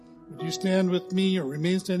Would you stand with me or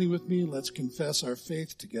remain standing with me? Let's confess our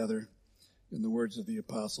faith together in the words of the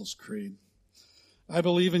Apostles' Creed. I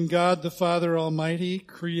believe in God the Father Almighty,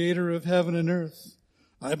 creator of heaven and earth.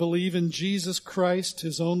 I believe in Jesus Christ,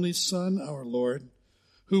 his only Son, our Lord,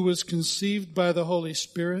 who was conceived by the Holy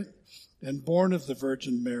Spirit and born of the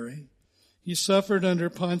Virgin Mary. He suffered under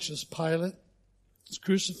Pontius Pilate, was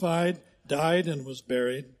crucified, died, and was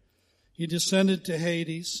buried. He descended to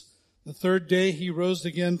Hades. The third day he rose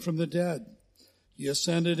again from the dead. He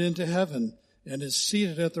ascended into heaven and is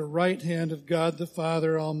seated at the right hand of God the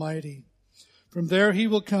Father Almighty. From there he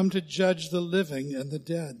will come to judge the living and the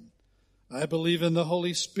dead. I believe in the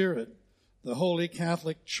Holy Spirit, the Holy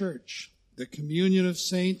Catholic Church, the communion of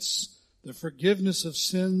saints, the forgiveness of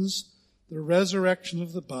sins, the resurrection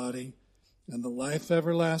of the body, and the life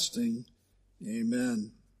everlasting.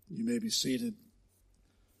 Amen. You may be seated.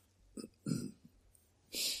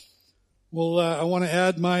 Well, I want to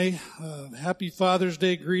add my happy Father's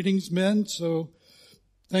Day greetings, men. So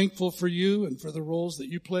thankful for you and for the roles that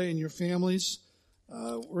you play in your families.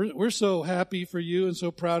 We're so happy for you and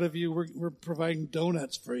so proud of you. We're providing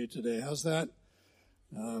donuts for you today. How's that?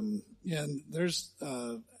 And there's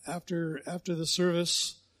after the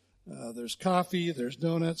service, there's coffee, there's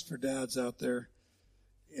donuts for dads out there.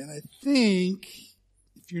 And I think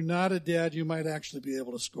if you're not a dad, you might actually be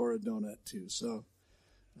able to score a donut too. So,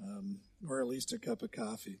 or at least a cup of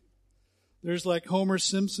coffee. There's like Homer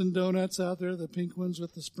Simpson donuts out there, the pink ones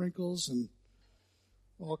with the sprinkles and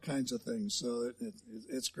all kinds of things. So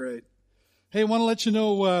it's great. Hey, I want to let you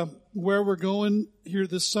know where we're going here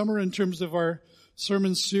this summer in terms of our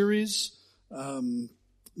sermon series.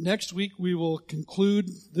 Next week we will conclude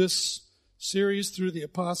this series through the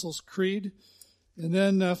Apostles' Creed. And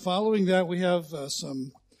then following that we have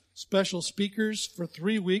some special speakers for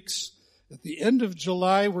 3 weeks. At the end of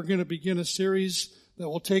July, we're going to begin a series that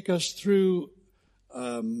will take us through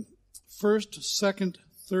 1st, 2nd,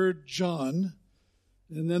 3rd John,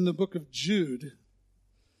 and then the book of Jude.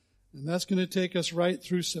 And that's going to take us right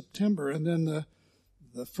through September. And then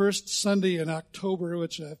the first Sunday in October,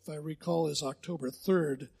 which if I recall is October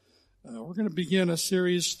 3rd, we're going to begin a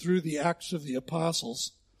series through the Acts of the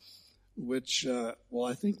Apostles, which,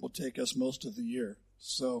 I think will take us most of the year.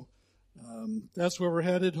 So that's where we're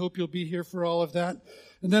headed. Hope you'll be here for all of that.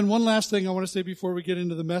 And then one last thing I want to say before we get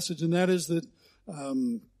into the message, and that is that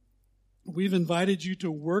we've invited you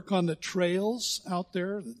to work on the trails out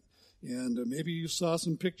there. And maybe you saw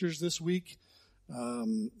some pictures this week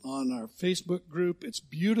on our Facebook group. It's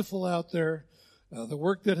beautiful out there. The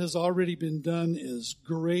work that has already been done is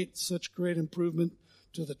great, such great improvement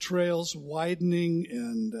to the trails, widening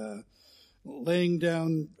and laying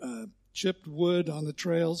down chipped wood on the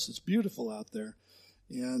trails. It's beautiful out there.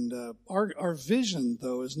 And our vision,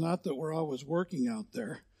 though, is not that we're always working out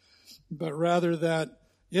there, but rather that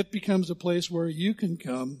it becomes a place where you can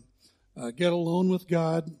come, get alone with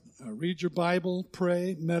God, read your Bible,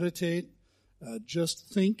 pray, meditate,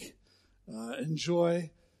 just think,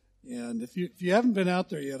 enjoy. And if you haven't been out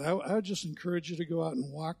there yet, I would just encourage you to go out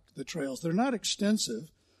and walk the trails. They're not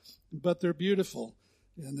extensive, but they're beautiful.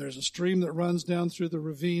 And there's a stream that runs down through the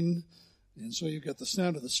ravine. And so you've got the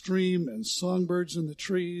sound of the stream and songbirds in the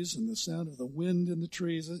trees and the sound of the wind in the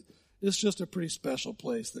trees. It's just a pretty special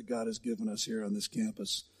place that God has given us here on this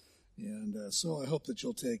campus. And so I hope that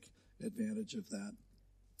you'll take advantage of that.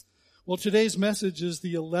 Well, today's message is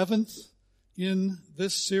the 11th in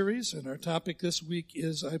this series. And our topic this week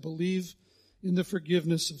is, I believe in the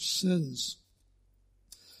forgiveness of sins.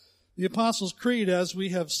 The Apostles' Creed, as we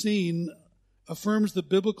have seen, affirms the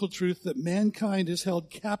biblical truth that mankind is held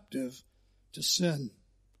captive to sin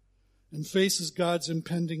and faces God's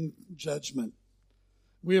impending judgment.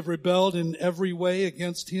 We have rebelled in every way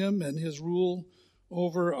against him and his rule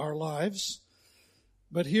over our lives.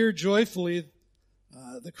 But here, joyfully,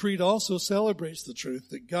 the Creed also celebrates the truth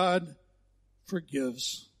that God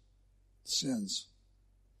forgives sins.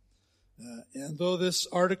 And though this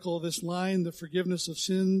article, this line, the forgiveness of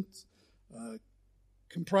sins,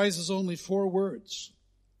 comprises only 4 words,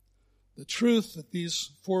 the truth that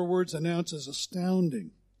these 4 words announce is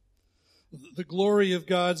astounding. The glory of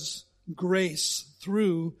God's grace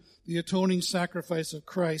through the atoning sacrifice of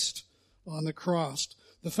Christ on the cross.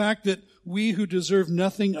 The fact that we who deserve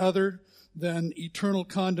nothing other than eternal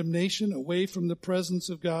condemnation away from the presence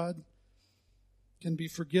of God can be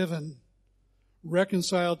forgiven,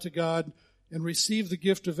 reconciled to God, and receive the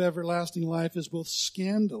gift of everlasting life is both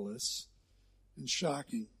scandalous and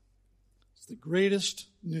shocking. It's the greatest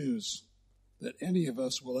news that any of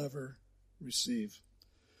us will ever receive.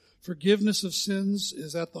 Forgiveness of sins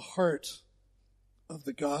is at the heart of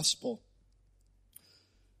the gospel.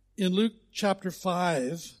 In Luke chapter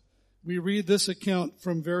 5, we read this account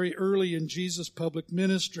from very early in Jesus' public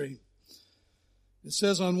ministry. It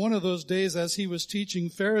says, on one of those days as he was teaching,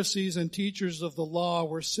 Pharisees and teachers of the law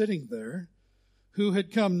were sitting there, who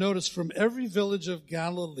had come, notice, from every village of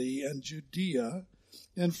Galilee and Judea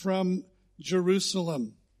and from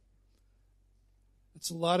Jerusalem.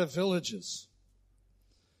 It's a lot of villages.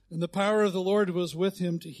 And the power of the Lord was with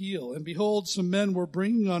him to heal. And behold, some men were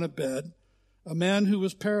bringing on a bed a man who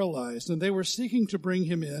was paralyzed, and they were seeking to bring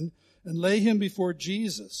him in and lay him before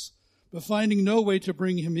Jesus. But finding no way to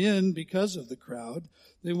bring him in because of the crowd,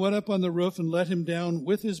 they went up on the roof and let him down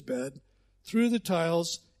with his bed through the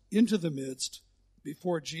tiles into the midst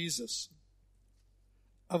before Jesus.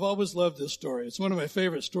 I've always loved this story. It's one of my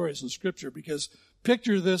favorite stories in Scripture because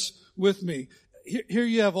picture this with me. Here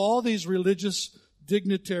you have all these religious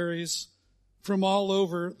dignitaries from all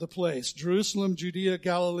over the place. Jerusalem, Judea,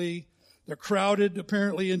 Galilee. They're crowded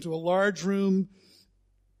apparently into a large room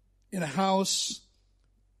in a house,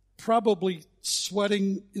 probably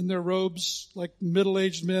sweating in their robes like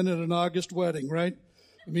middle-aged men at an August wedding, right?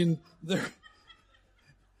 I mean, they're...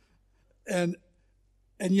 And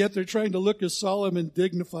yet they're trying to look as solemn and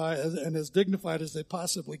dignified as they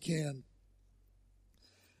possibly can.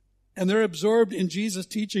 And they're absorbed in Jesus'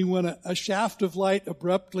 teaching when a shaft of light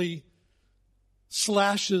abruptly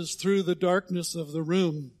slashes through the darkness of the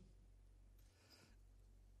room.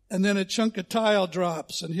 And then a chunk of tile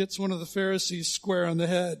drops and hits one of the Pharisees square on the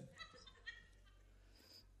head.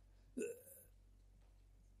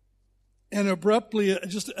 And abruptly,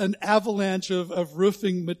 just an avalanche of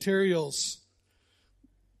roofing materials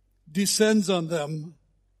descends on them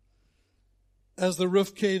as the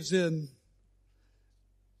roof caves in.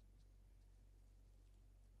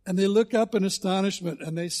 And they look up in astonishment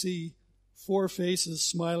and they see 4 faces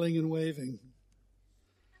smiling and waving.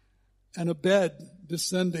 And a bed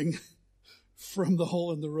descending from the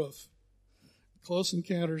hole in the roof. Close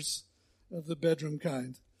encounters of the bedroom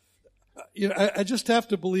kind. I just have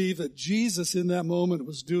to believe that Jesus in that moment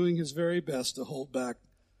was doing his very best to hold back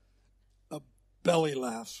a belly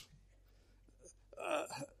laugh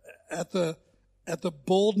at the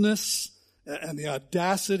boldness and the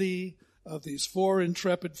audacity of these 4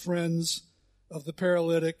 intrepid friends of the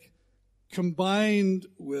paralytic, combined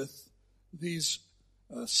with these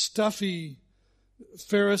stuffy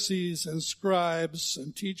Pharisees and scribes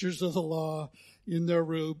and teachers of the law in their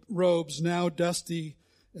robes, now dusty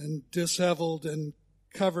and disheveled and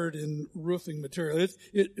covered in roofing material.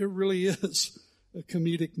 It really is a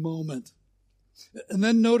comedic moment. And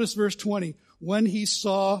then notice verse 20. When he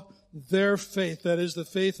saw their faith, that is the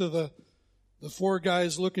faith of the 4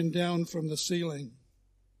 guys looking down from the ceiling,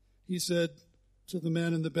 he said to the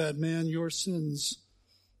man in the bed, "Man, your sins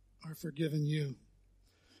are forgiven you."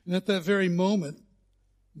 And at that very moment,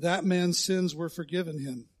 that man's sins were forgiven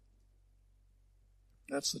him.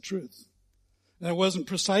 That's the truth. That wasn't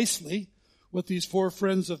precisely what these 4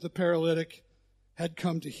 friends of the paralytic had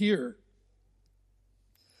come to hear.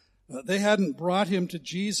 They hadn't brought him to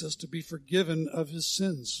Jesus to be forgiven of his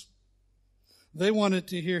sins. They wanted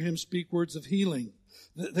to hear him speak words of healing.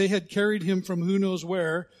 They had carried him from who knows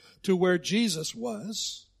where to where Jesus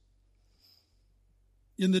was,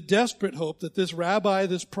 in the desperate hope that this rabbi,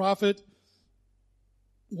 this prophet,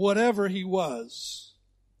 whatever he was,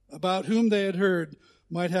 about whom they had heard,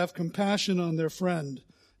 might have compassion on their friend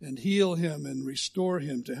and heal him and restore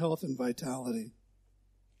him to health and vitality.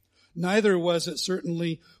 Neither was it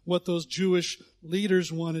certainly what those Jewish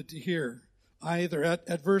leaders wanted to hear either.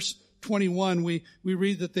 At verse 21, we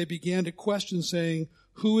read that they began to question, saying,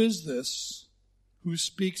 "Who is this who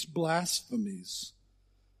speaks blasphemies?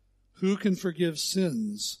 Who can forgive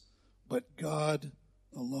sins but God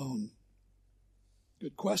alone?"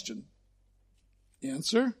 Good question.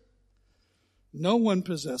 Answer: no one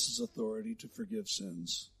possesses authority to forgive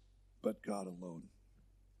sins but God alone.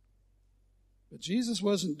 But Jesus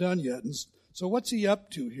wasn't done yet, and so what's he up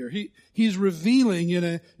to here? He's revealing in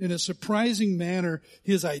a surprising manner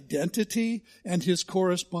his identity and his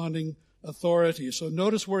corresponding authority. So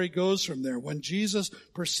notice where he goes from there. When Jesus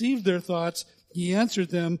perceived their thoughts, he answered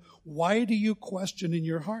them, "Why do you question in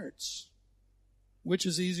your hearts? Which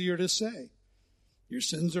is easier to say, 'Your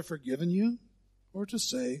sins are forgiven you,' or to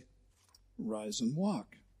say, 'Rise and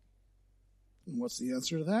walk'?" And what's the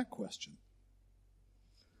answer to that question?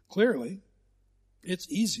 Clearly, it's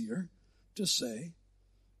easier to say,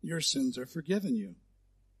 "Your sins are forgiven you."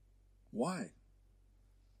 Why?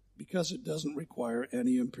 Because it doesn't require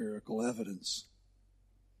any empirical evidence.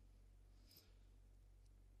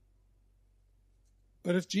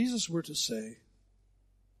 But if Jesus were to say,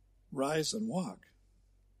 "Rise and walk,"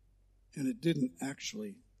 and it didn't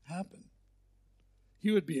actually happen.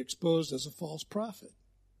 He would be exposed as a false prophet.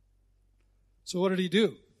 So what did he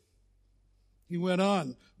do? He went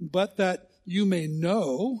on, but that you may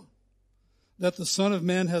know that the Son of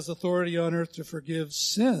Man has authority on earth to forgive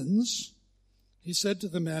sins, he said to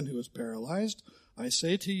the man who was paralyzed, I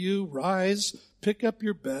say to you, rise, pick up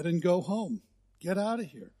your bed, and go home. Get out of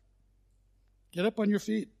here. Get up on your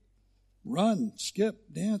feet. Run,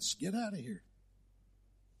 skip, dance, get out of here.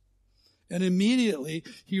 And immediately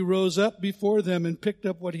he rose up before them and picked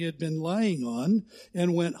up what he had been lying on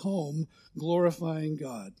and went home, glorifying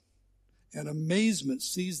God. And amazement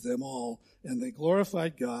seized them all, and they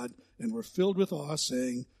glorified God and were filled with awe,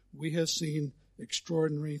 saying, we have seen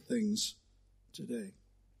extraordinary things today.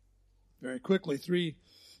 Very quickly, 3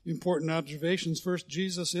 important observations. First,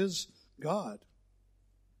 Jesus is God.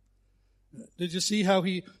 Did you see how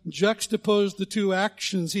he juxtaposed the two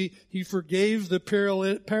actions? He forgave the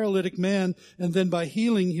paralytic man, and then by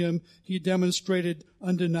healing him, he demonstrated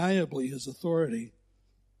undeniably his authority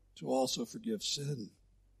to also forgive sin.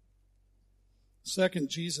 Second,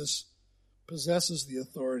 Jesus possesses the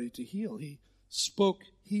authority to heal. He spoke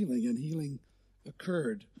healing, and healing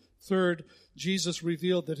occurred. Third, Jesus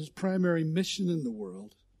revealed that his primary mission in the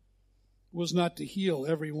world was not to heal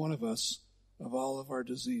every one of us of all of our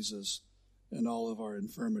diseases and all of our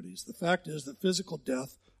infirmities. The fact is that physical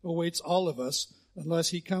death awaits all of us unless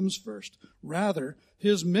he comes first. Rather,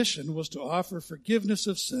 his mission was to offer forgiveness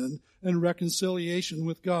of sin and reconciliation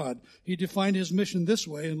with God. He defined his mission this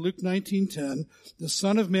way in Luke 19:10, the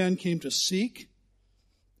Son of Man came to seek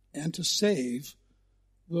and to save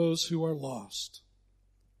those who are lost.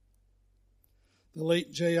 The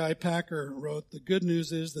late J.I. Packer wrote, the good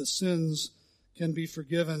news is that sins can be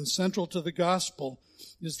forgiven. Central to the gospel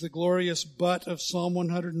is the glorious but of Psalm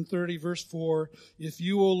 130, verse 4. If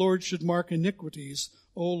you, O Lord, should mark iniquities,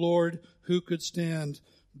 O Lord, who could stand?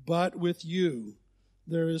 But with you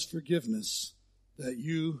there is forgiveness, that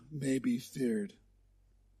you may be feared.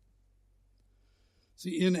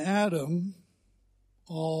 See, in Adam,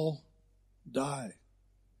 all die.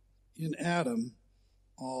 In Adam,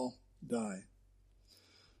 all die.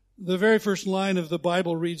 The very first line of the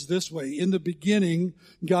Bible reads this way, in the beginning,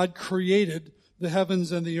 God created the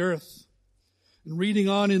heavens and the earth. And reading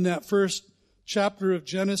on in that first chapter of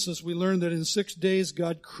Genesis, we learn that in 6 days,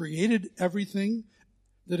 God created everything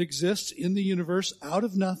that exists in the universe out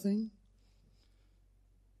of nothing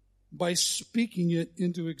by speaking it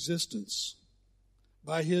into existence,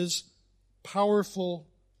 by his powerful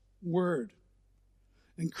word.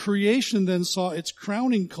 And creation then saw its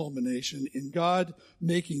crowning culmination in God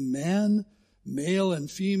making man, male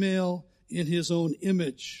and female, in his own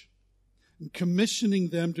image, and commissioning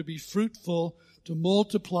them to be fruitful, to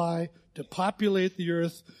multiply, to populate the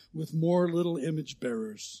earth with more little image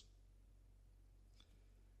bearers.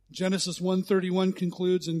 Genesis 1:31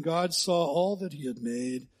 concludes, and God saw all that he had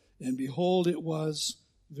made, and behold, it was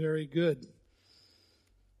very good.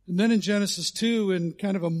 And then in Genesis 2, in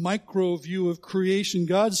kind of a micro view of creation,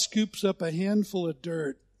 God scoops up a handful of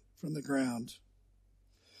dirt from the ground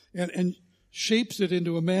and shapes it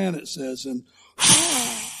into a man, it says, and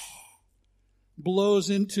blows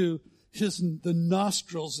into the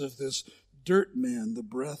nostrils of this dirt man the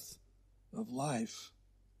breath of life.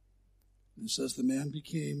 And it says the man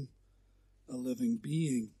became a living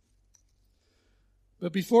being.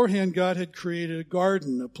 But beforehand, God had created a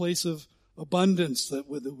garden, a place of abundance that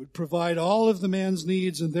would provide all of the man's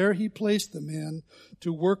needs, and there he placed the man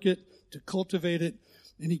to work it, to cultivate it,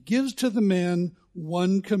 and he gives to the man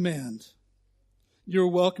one command. You're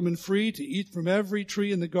welcome and free to eat from every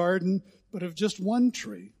tree in the garden, but of just one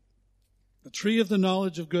tree, the tree of the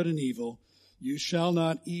knowledge of good and evil, you shall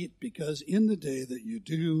not eat, because in the day that you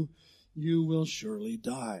do, you will surely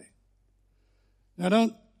die. Now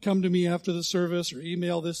don't come to me after the service or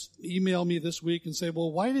email me this week and say,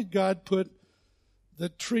 well, why did God put the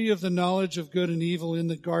tree of the knowledge of good and evil in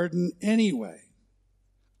the garden anyway?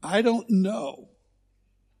 I don't know.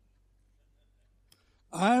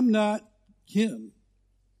 I'm not him.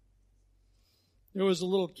 There was a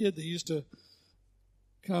little kid that used to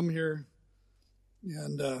come here,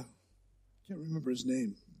 and I can't remember his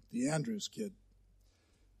name, the Andrews kid.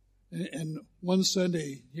 And one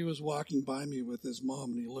Sunday, he was walking by me with his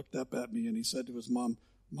mom, and he looked up at me, and he said to his mom,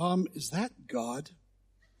 Mom, is that God?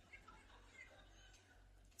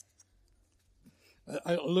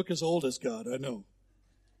 I look as old as God, I know.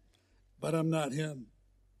 But I'm not him.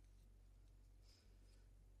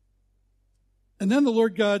 And then the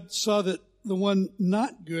Lord God saw that the one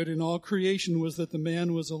not good in all creation was that the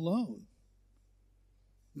man was alone.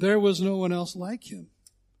 There was no one else like him.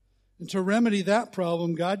 And to remedy that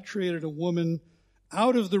problem, God created a woman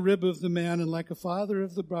out of the rib of the man, and like a father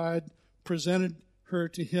of the bride, presented her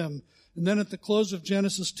to him. And then at the close of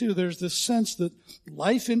Genesis 2, there's this sense that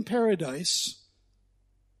life in paradise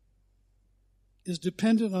is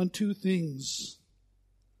dependent on two things: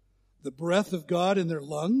 the breath of God in their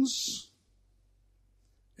lungs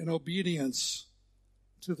and obedience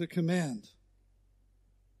to the command.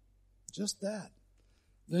 Just that.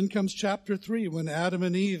 Then comes chapter 3, when Adam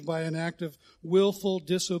and Eve, by an act of willful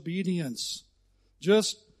disobedience,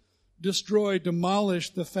 just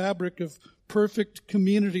demolished the fabric of perfect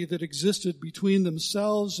community that existed between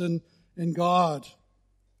themselves and God.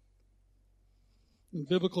 The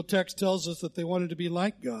biblical text tells us that they wanted to be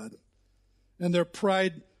like God, and their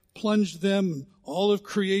pride plunged them, all of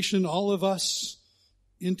creation, all of us,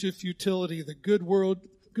 into futility. The good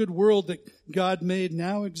world that God made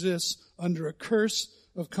now exists under a curse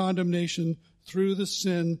of condemnation through the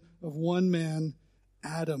sin of one man,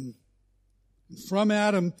 Adam. And from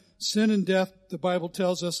Adam, sin and death, the Bible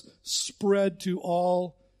tells us, spread to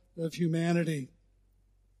all of humanity.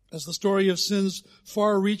 As the story of sin's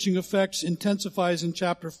far-reaching effects intensifies in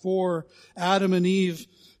chapter 4, Adam and Eve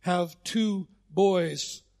have two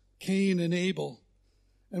boys, Cain and Abel.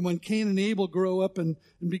 And when Cain and Abel grow up and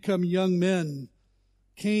become young men,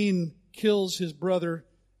 Cain kills his brother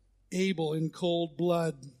Abel in cold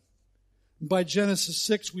blood. By Genesis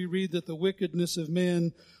 6, we read that the wickedness of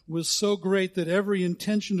man was so great that every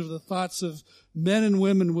intention of the thoughts of men and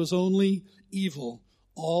women was only evil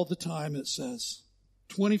all the time, it says.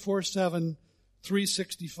 24/7,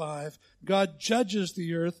 365. God judges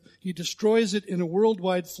the earth. He destroys it in a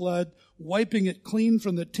worldwide flood, wiping it clean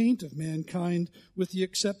from the taint of mankind, with the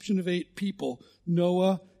exception of 8 people,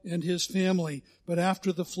 Noah and his family. But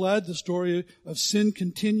after the flood, the story of sin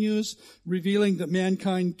continues, revealing that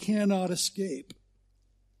mankind cannot escape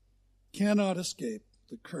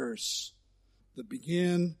the curse that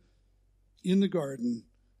began in the garden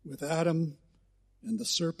with Adam and the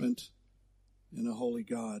serpent and a holy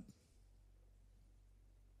God.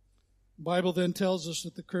 The Bible then tells us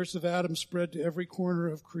that the curse of Adam spread to every corner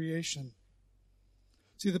of creation.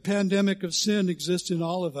 See, the pandemic of sin exists in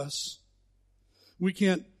all of us. We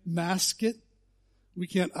can't mask it. We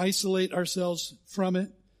can't isolate ourselves from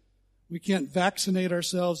it. We can't vaccinate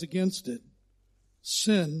ourselves against it.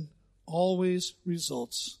 Sin always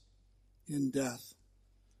results in death.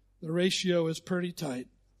 The ratio is pretty tight.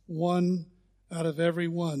 1 out of every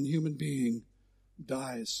 1 human being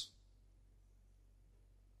dies.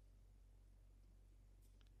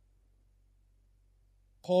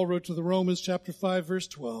 Paul wrote to the Romans chapter 5, verse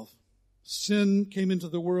 12, sin came into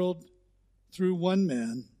the world through one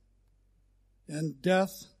man, and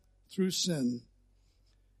death through sin.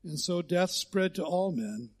 And so death spread to all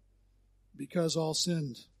men because all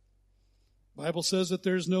sinned. The Bible says that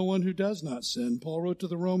there's no one who does not sin. Paul wrote to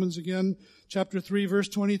the Romans again, chapter 3, verse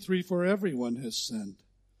 23, for everyone has sinned.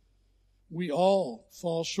 We all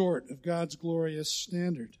fall short of God's glorious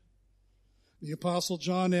standard. The Apostle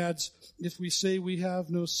John adds, if we say we have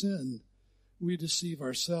no sin, we deceive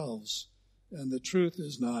ourselves, and the truth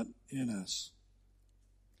is not in us.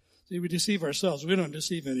 See, we deceive ourselves. We don't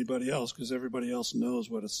deceive anybody else because everybody else knows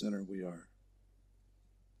what a sinner we are.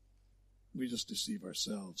 We just deceive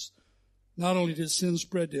ourselves. Not only did sin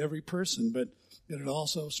spread to every person, but it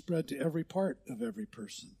also spread to every part of every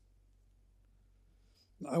person.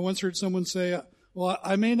 I once heard someone say, well,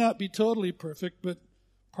 I may not be totally perfect, but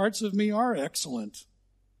parts of me are excellent.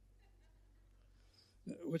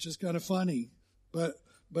 Which is kind of funny, but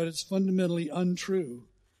it's fundamentally untrue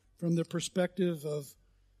from the perspective of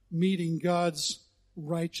meeting God's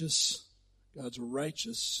righteous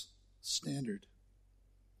standard.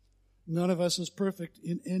 None of us is perfect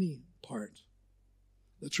in any part.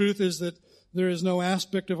 The truth is that there is no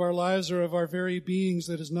aspect of our lives or of our very beings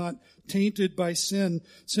that is not tainted by sin.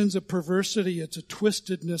 Sin's a perversity. It's a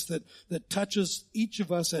twistedness that touches each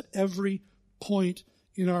of us at every point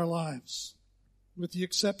in our lives. With the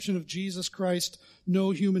exception of Jesus Christ,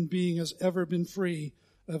 no human being has ever been free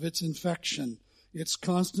of its infection. It's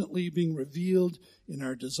constantly being revealed in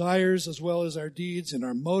our desires as well as our deeds, in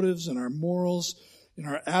our motives and our morals, in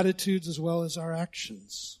our attitudes as well as our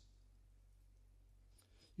actions.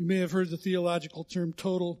 You may have heard the theological term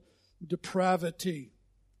total depravity,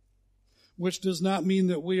 which does not mean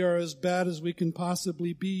that we are as bad as we can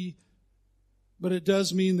possibly be, but it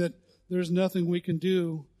does mean that there's nothing we can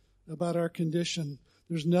do about our condition.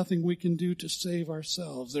 There's nothing we can do to save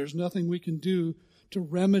ourselves. There's nothing we can do to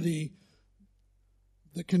remedy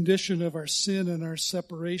the condition of our sin and our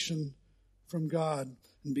separation from God.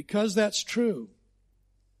 And because that's true,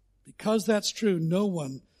 no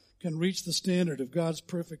one can reach the standard of God's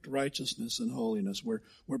perfect righteousness and holiness.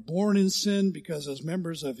 We're born in sin because as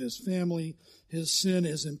members of his family, his sin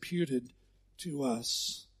is imputed to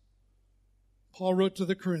us. Paul wrote to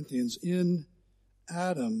the Corinthians, in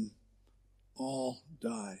Adam all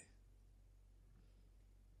die.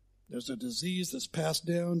 There's a disease that's passed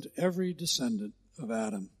down to every descendant of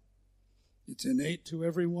Adam. It's innate to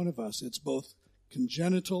every one of us. It's both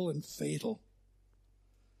congenital and fatal.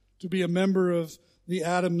 To be a member of the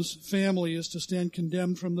Adams family is to stand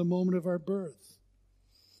condemned from the moment of our birth.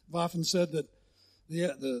 I've often said that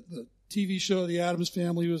the TV show The Addams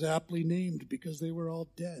Family was aptly named because they were all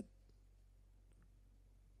dead.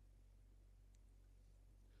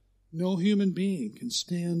 No human being can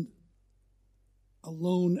stand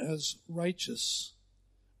alone as righteous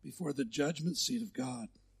before the judgment seat of God.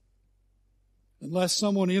 Unless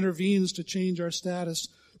someone intervenes to change our status,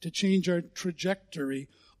 to change our trajectory,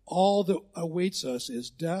 all that awaits us is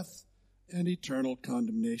death and eternal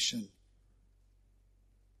condemnation.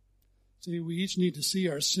 See, we each need to see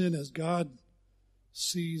our sin as God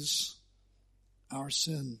sees our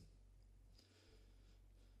sin.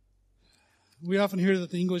 We often hear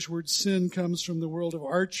that the English word sin comes from the world of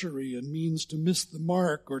archery and means to miss the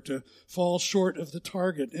mark or to fall short of the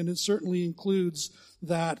target. And it certainly includes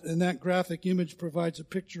that, and that graphic image provides a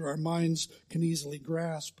picture our minds can easily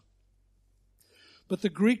grasp. But the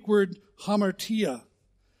Greek word hamartia,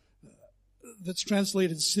 that's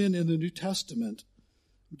translated sin in the New Testament,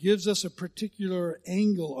 gives us a particular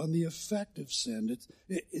angle on the effect of sin.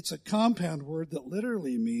 It's a compound word that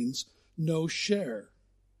literally means no share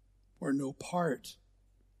or no part.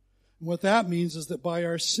 And what that means is that by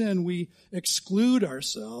our sin we exclude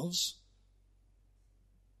ourselves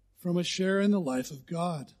from a share in the life of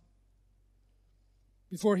God.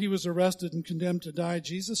 Before he was arrested and condemned to die,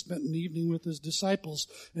 Jesus spent an evening with his disciples.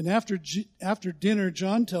 And after dinner,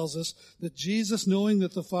 John tells us that Jesus, knowing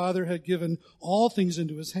that the Father had given all things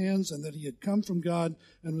into his hands and that he had come from God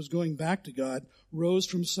and was going back to God, rose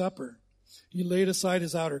from supper. He laid aside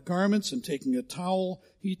his outer garments and taking a towel,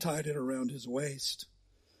 he tied it around his waist.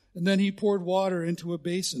 And then he poured water into a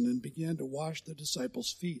basin and began to wash the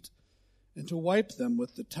disciples' feet and to wipe them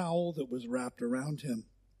with the towel that was wrapped around him.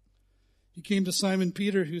 He came to Simon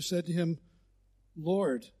Peter, who said to him,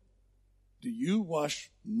 Lord, do you wash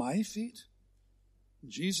my feet?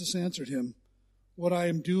 Jesus answered him, what I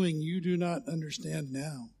am doing you do not understand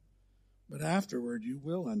now, but afterward you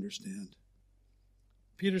will understand.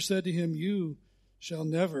 Peter said to him, you shall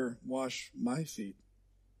never wash my feet.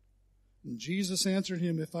 And Jesus answered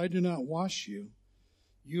him, if I do not wash you,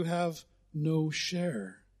 you have no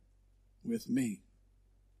share with me.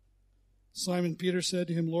 Simon Peter said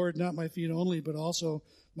to him, Lord, not my feet only, but also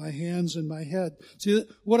my hands and my head. See,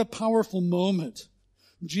 what a powerful moment.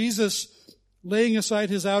 Jesus, laying aside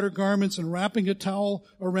his outer garments and wrapping a towel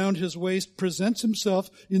around his waist, presents himself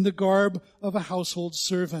in the garb of a household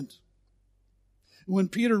servant. When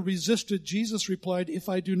Peter resisted, Jesus replied, if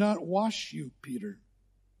I do not wash you, Peter,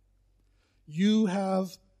 you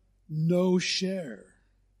have no share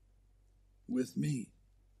with me.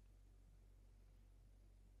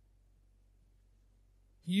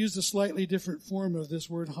 He used a slightly different form of this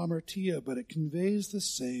word hamartia, but it conveys the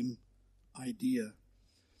same idea.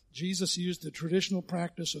 Jesus used the traditional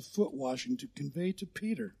practice of foot washing to convey to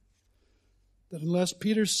Peter that unless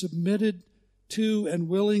Peter submitted to and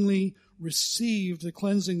willingly received the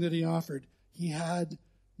cleansing that he offered, he had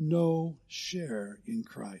no share in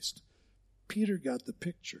Christ. Peter got the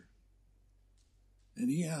picture, and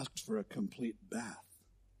he asked for a complete bath.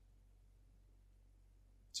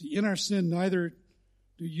 See, in our sin, neither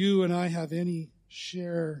do you and I have any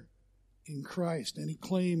share in Christ, any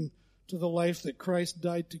claim to the life that Christ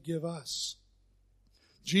died to give us.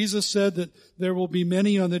 Jesus said that there will be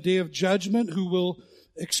many on the day of judgment who will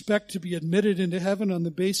expect to be admitted into heaven on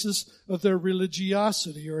the basis of their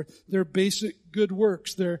religiosity or their basic good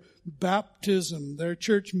works, their baptism, their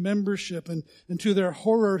church membership, and to their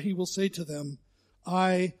horror he will say to them,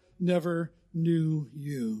 I never knew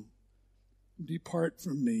you. Depart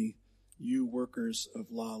from me, you workers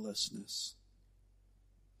of lawlessness.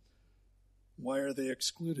 Why are they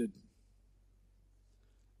excluded?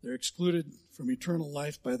 They're excluded from eternal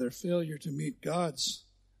life by their failure to meet God's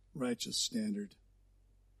righteous standard,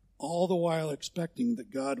 all the while expecting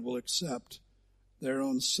that God will accept their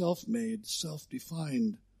own self-made,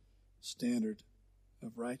 self-defined standard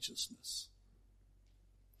of righteousness.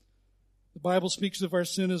 The Bible speaks of our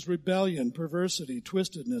sin as rebellion, perversity,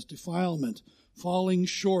 twistedness, defilement, falling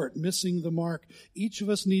short, missing the mark. Each of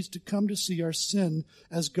us needs to come to see our sin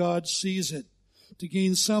as God sees it, to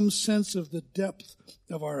gain some sense of the depth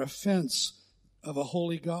of our offense of a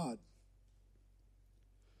holy God.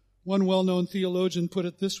 One well-known theologian put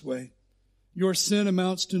it this way: your sin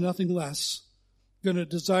amounts to nothing less than a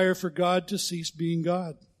desire for God to cease being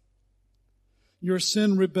God. Your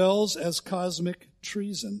sin rebels as cosmic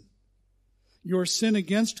treason. Your sin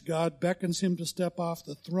against God beckons him to step off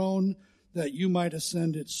the throne that you might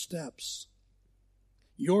ascend its steps.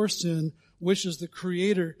 Your sin wishes the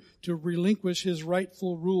Creator to relinquish his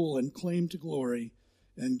rightful rule and claim to glory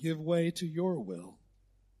and give way to your will.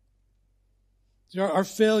 Our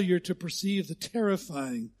failure to perceive the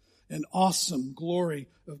terrifying and awesome glory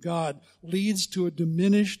of God leads to a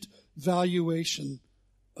diminished valuation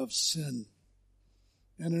of sin.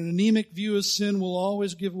 And an anemic view of sin will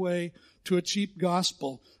always give way to a cheap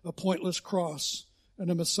gospel, a pointless cross,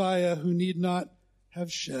 and a Messiah who need not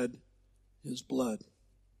have shed his blood.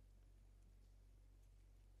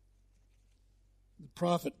 The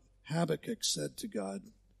prophet Habakkuk said to God,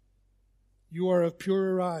 "You are of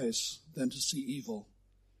purer eyes than to see evil,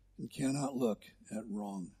 and cannot look at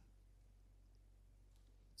wrong."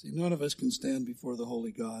 See, none of us can stand before the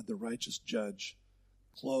holy God, the righteous judge,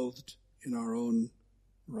 clothed in our own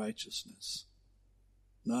righteousness.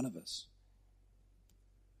 None of us.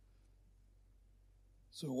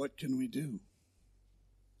 So what can we do?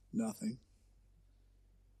 Nothing.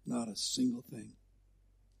 Not a single thing.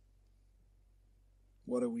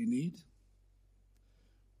 What do we need?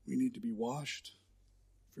 We need to be washed,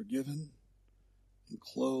 forgiven, and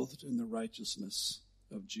clothed in the righteousness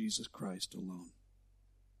of Jesus Christ alone.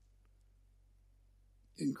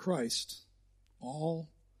 In Christ, all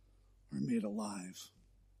are made alive.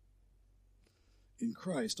 In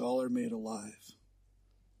Christ, all are made alive.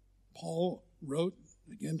 Paul wrote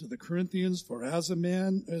again to the Corinthians, "For as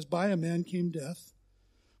by a man came death,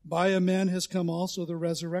 by a man has come also the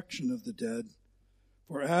resurrection of the dead.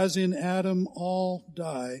 For as in Adam all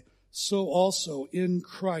die, so also in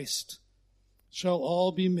Christ shall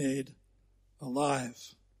all be made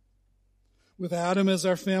alive." With Adam as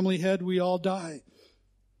our family head, we all die.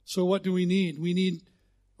 So what do we need?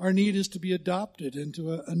 Our need is to be adopted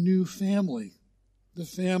into a new family, the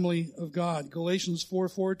family of God. Galatians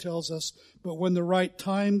 4:4 tells us, "But when the right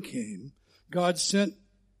time came, God sent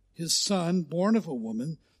his Son, born of a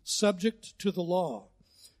woman, subject to the law.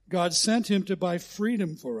 God sent him to buy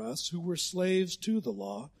freedom for us who were slaves to the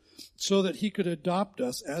law, so that he could adopt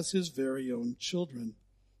us as his very own children.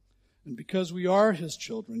 And because we are his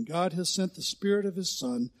children, God has sent the Spirit of his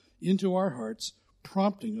Son into our hearts,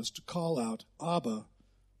 prompting us to call out, 'Abba,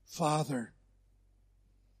 Father.'"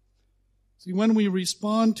 See, when we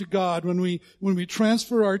respond to God, when we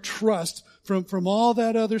transfer our trust from all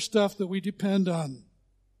that other stuff that we depend on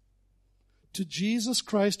to Jesus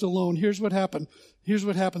Christ alone, here's what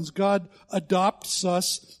happens. God adopts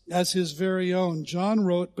us as his very own. John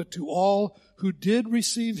wrote, "But to all who did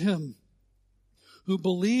receive him, who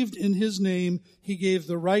believed in his name, he gave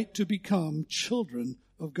the right to become children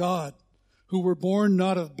of God, who were born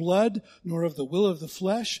not of blood, nor of the will of the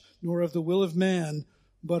flesh, nor of the will of man,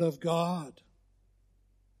 but of God."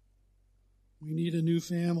 We need a new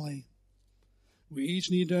family. We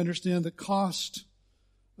each need to understand the cost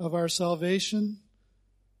of our salvation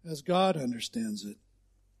as God understands it.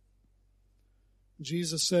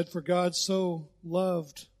 Jesus said, "For God so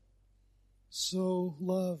loved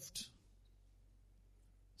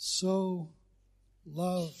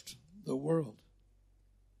the world,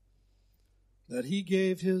 that he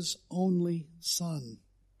gave his only Son,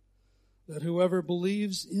 that whoever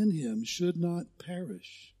believes in him should not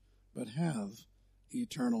perish, but have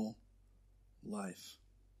eternal life."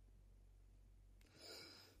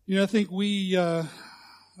 I think we of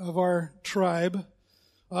our tribe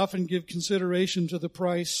often give consideration to the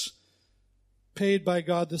price paid by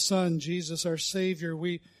God the Son, Jesus our Savior.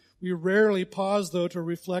 We rarely pause, though, to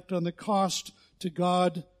reflect on the cost to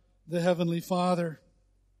God the Heavenly Father.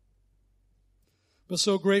 But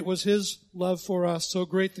so great was his love for us, so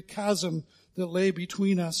great the chasm that lay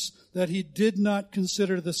between us, that he did not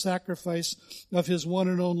consider the sacrifice of his one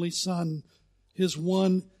and only Son,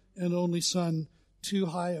 too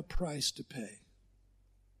high a price to pay.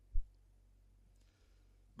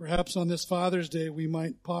 Perhaps on this Father's Day, we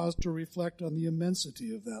might pause to reflect on the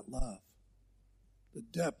immensity of that love, the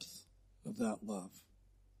depth of that love,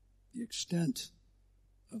 the extent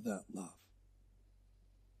of that love.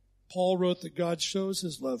 Paul wrote that God shows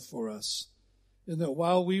his love for us in that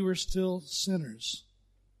while we were still sinners,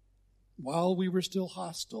 while we were still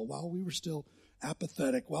hostile, while we were still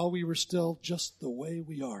apathetic, while we were still just the way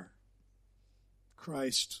we are,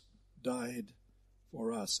 Christ died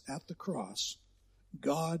for us. At the cross,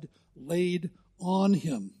 God laid on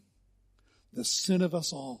him the sin of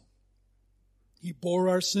us all, He bore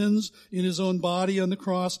our sins in his own body on the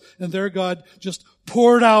cross, and there God just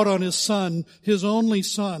poured out on his Son, his only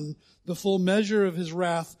Son, the full measure of his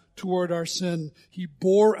wrath toward our sin. He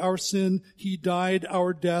bore our sin. He died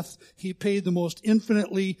our death. He paid the most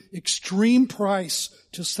infinitely extreme price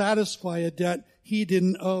to satisfy a debt he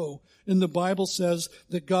didn't owe. And the Bible says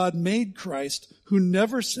that God made Christ, who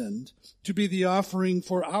never sinned, to be the offering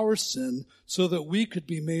for our sin so that we could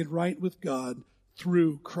be made right with God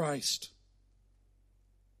through Christ.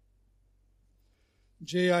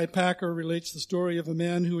 J.I. Packer relates the story of a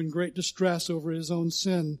man who, in great distress over his own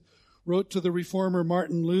sin, wrote to the reformer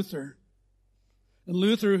Martin Luther. And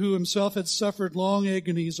Luther, who himself had suffered long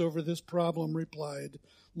agonies over this problem, replied,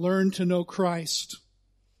 "Learn to know Christ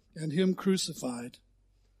and him crucified.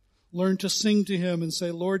 Learn to sing to him and say,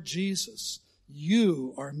 'Lord Jesus,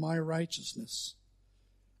 you are my righteousness.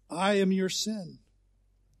 I am your sin.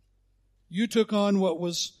 You took on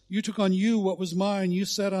you what was mine. You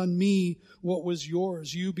set on me what was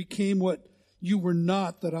yours. You became what you were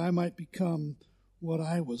not, that I might become what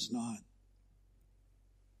I was not.'"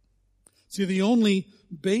 See, the only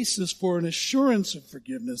basis for an assurance of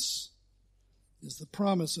forgiveness is the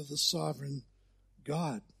promise of the sovereign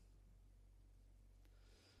God.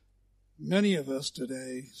 Many of us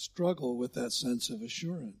today struggle with that sense of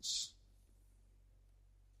assurance.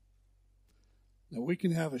 Now, we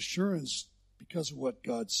can have assurance because of what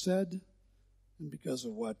God said and because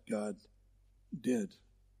of what God did.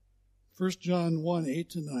 1 John 1,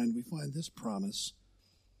 8-9, we find this promise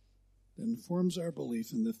that informs our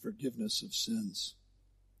belief in the forgiveness of sins.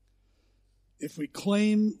 If we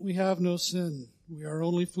claim we have no sin, we are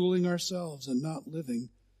only fooling ourselves and not living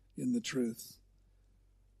in the truth.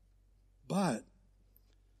 But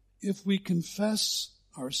if we confess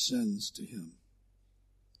our sins to him,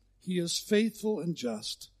 he is faithful and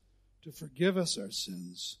just to forgive us our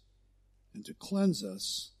sins and to cleanse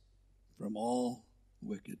us from all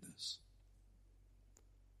wickedness.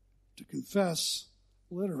 To confess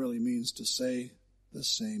literally means to say the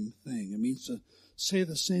same thing. It means to say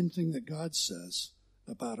the same thing that God says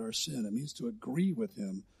about our sin. It means to agree with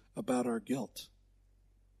him about our guilt.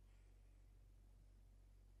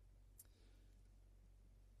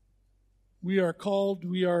 We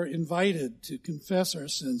are invited to confess our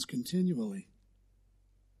sins continually.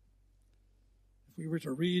 If we were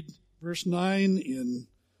to read verse 9 in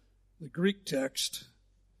the Greek text,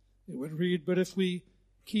 it would read, "But if we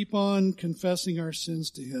keep on confessing our sins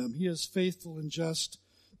to him, he is faithful and just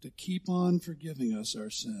to keep on forgiving us our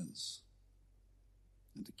sins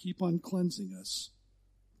and to keep on cleansing us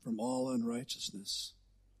from all unrighteousness."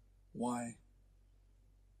 Why?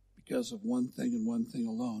 Because of one thing and one thing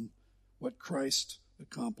alone: what Christ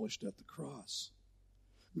accomplished at the cross.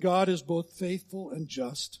 God is both faithful and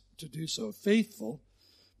just to do so. Faithful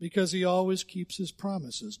because he always keeps his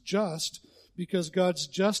promises. Just because God's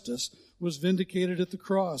justice was vindicated at the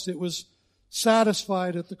cross. It was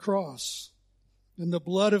satisfied at the cross. And the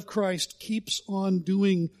blood of Christ keeps on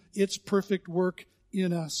doing its perfect work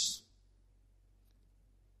in us.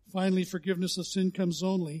 Finally, forgiveness of sin comes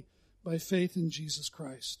only by faith in Jesus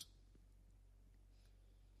Christ.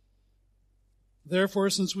 Therefore,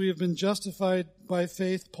 since we have been justified by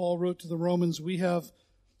faith, Paul wrote to the Romans, we have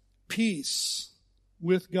peace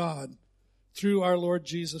with God through our Lord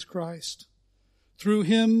Jesus Christ. Through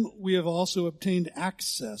him we have also obtained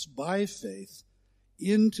access by faith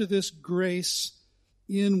into this grace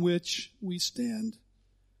in which we stand,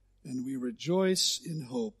 and we rejoice in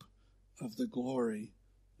hope of the glory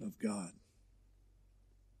of God.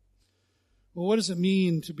 Well, what does it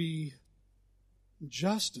mean to be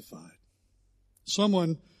justified?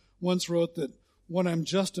 Someone once wrote that when I'm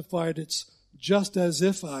justified, it's just as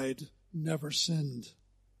if I'd never sinned.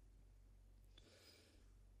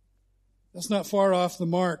 That's not far off the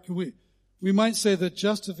mark. We might say that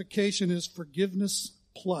justification is forgiveness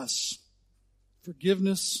plus.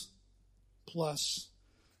 Forgiveness plus.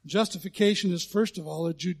 Justification is, first of all,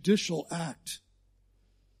 a judicial act.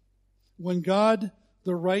 When God,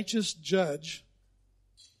 the righteous judge,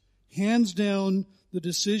 hands down the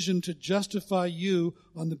decision to justify you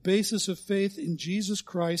on the basis of faith in Jesus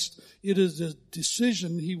Christ, it is a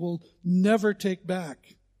decision he will never take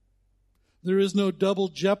back. There is no double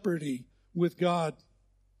jeopardy with God.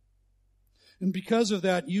 And because of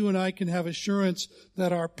that, you and I can have assurance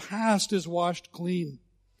that our past is washed clean.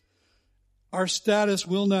 Our status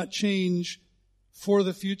will not change for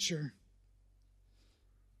the future.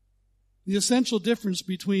 The essential difference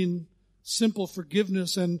between simple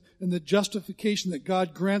forgiveness and the justification that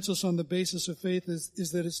God grants us on the basis of faith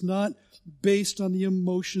is that it's not based on the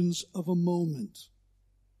emotions of a moment.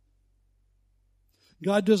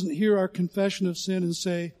 God doesn't hear our confession of sin and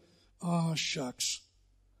say, "Ah, shucks,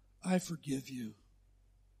 I forgive you,"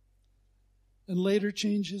 and later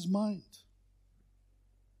change his mind.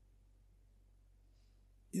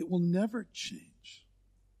 It will never change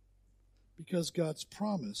because God's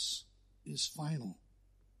promise is final.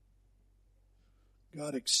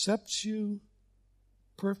 God accepts you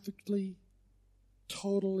perfectly,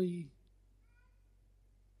 totally,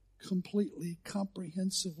 completely,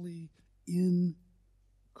 comprehensively in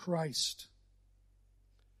Christ.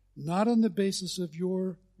 Not on the basis of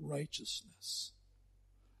your righteousness,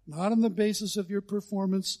 not on the basis of your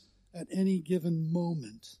performance at any given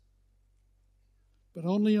moment, but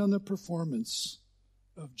only on the performance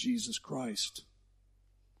of Jesus Christ,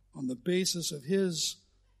 on the basis of his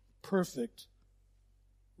perfect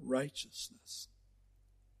righteousness.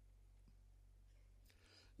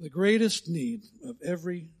 The greatest need of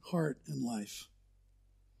every heart in life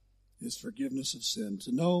is forgiveness of sin,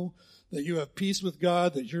 to know that you have peace with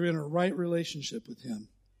God, that you're in a right relationship with him.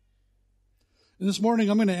 And this morning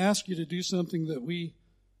I'm going to ask you to do something that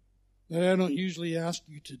I don't usually ask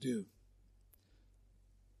you to do.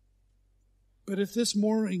 But if this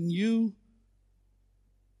morning you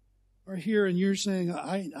are here and you're saying,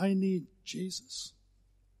 I need Jesus.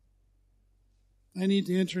 I need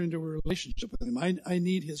to enter into a relationship with him. I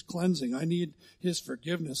need his cleansing. I need his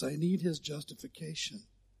forgiveness. I need his justification.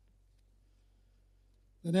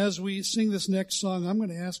 And as we sing this next song, I'm going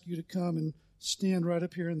to ask you to come and stand right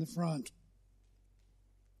up here in the front.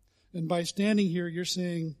 And by standing here, you're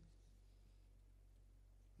saying,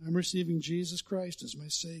 I'm receiving Jesus Christ as my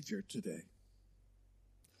Savior today.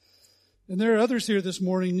 And there are others here this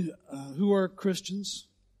morning who are Christians,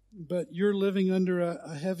 but you're living under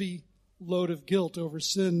a heavy load of guilt over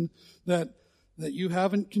sin that you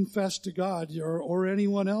haven't confessed to God or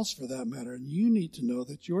anyone else for that matter. And you need to know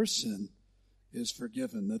that your sin is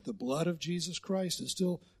forgiven, that the blood of Jesus Christ is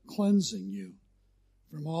still cleansing you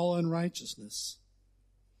from all unrighteousness.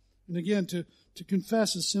 And again, to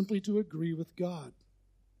confess is simply to agree with God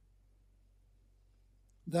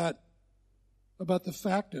that about the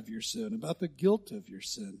fact of your sin, about the guilt of your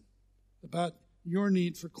sin, about your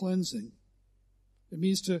need for cleansing. It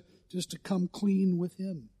means to come clean with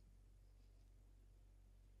him.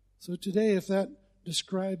 So today, if that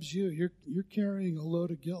describes you, you're carrying a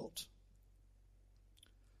load of guilt.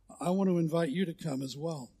 I want to invite you to come as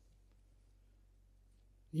well.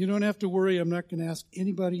 You don't have to worry. I'm not going to ask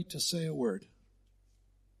anybody to say a word.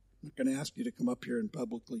 I'm not going to ask you to come up here and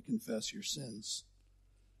publicly confess your sins.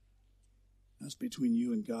 That's between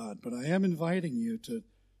you and God. But I am inviting you to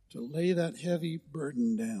lay that heavy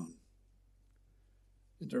burden down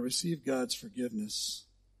and to receive God's forgiveness.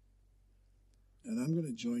 And I'm going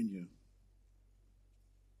to join you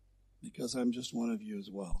because I'm just one of you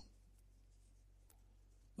as well.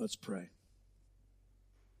 Let's pray.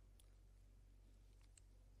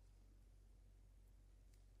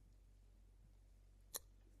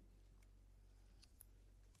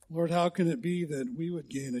 Lord, how can it be that we would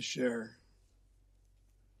gain a share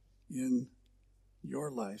in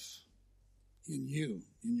your life, in you,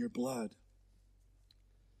 in your blood?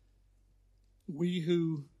 We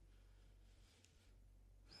who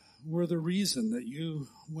were the reason that you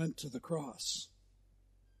went to the cross.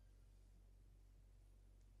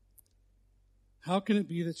 How can it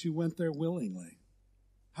be that you went there willingly?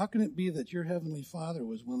 How can it be that your Heavenly Father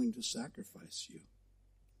was willing to sacrifice you?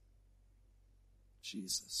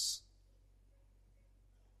 Jesus.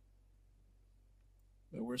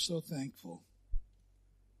 But we're so thankful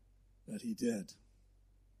that he did.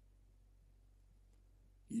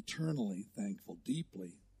 Eternally thankful,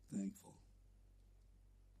 deeply thankful.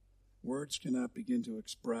 Words cannot begin to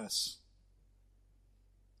express,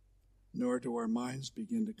 nor do our minds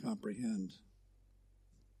begin to comprehend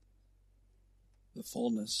the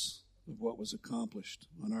fullness of what was accomplished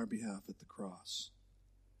on our behalf at the cross.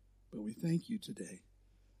 But we thank you today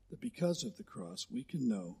that because of the cross, we can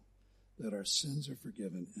know that our sins are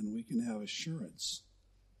forgiven, and we can have assurance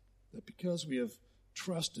that because we have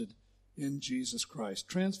trusted in Jesus Christ,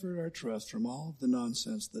 transferred our trust from all of the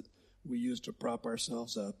nonsense that we use to prop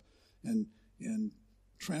ourselves up, and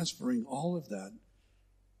transferring all of that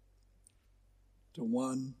to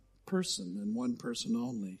one person and one person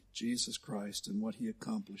only, Jesus Christ, and what he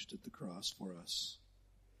accomplished at the cross for us.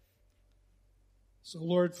 So,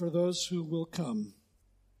 Lord, for those who will come,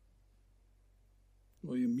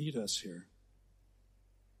 will you meet us here?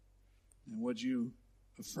 And would you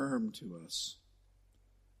affirm to us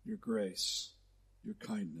your grace, your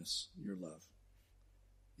kindness, your love?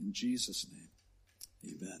 In Jesus' name,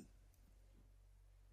 amen.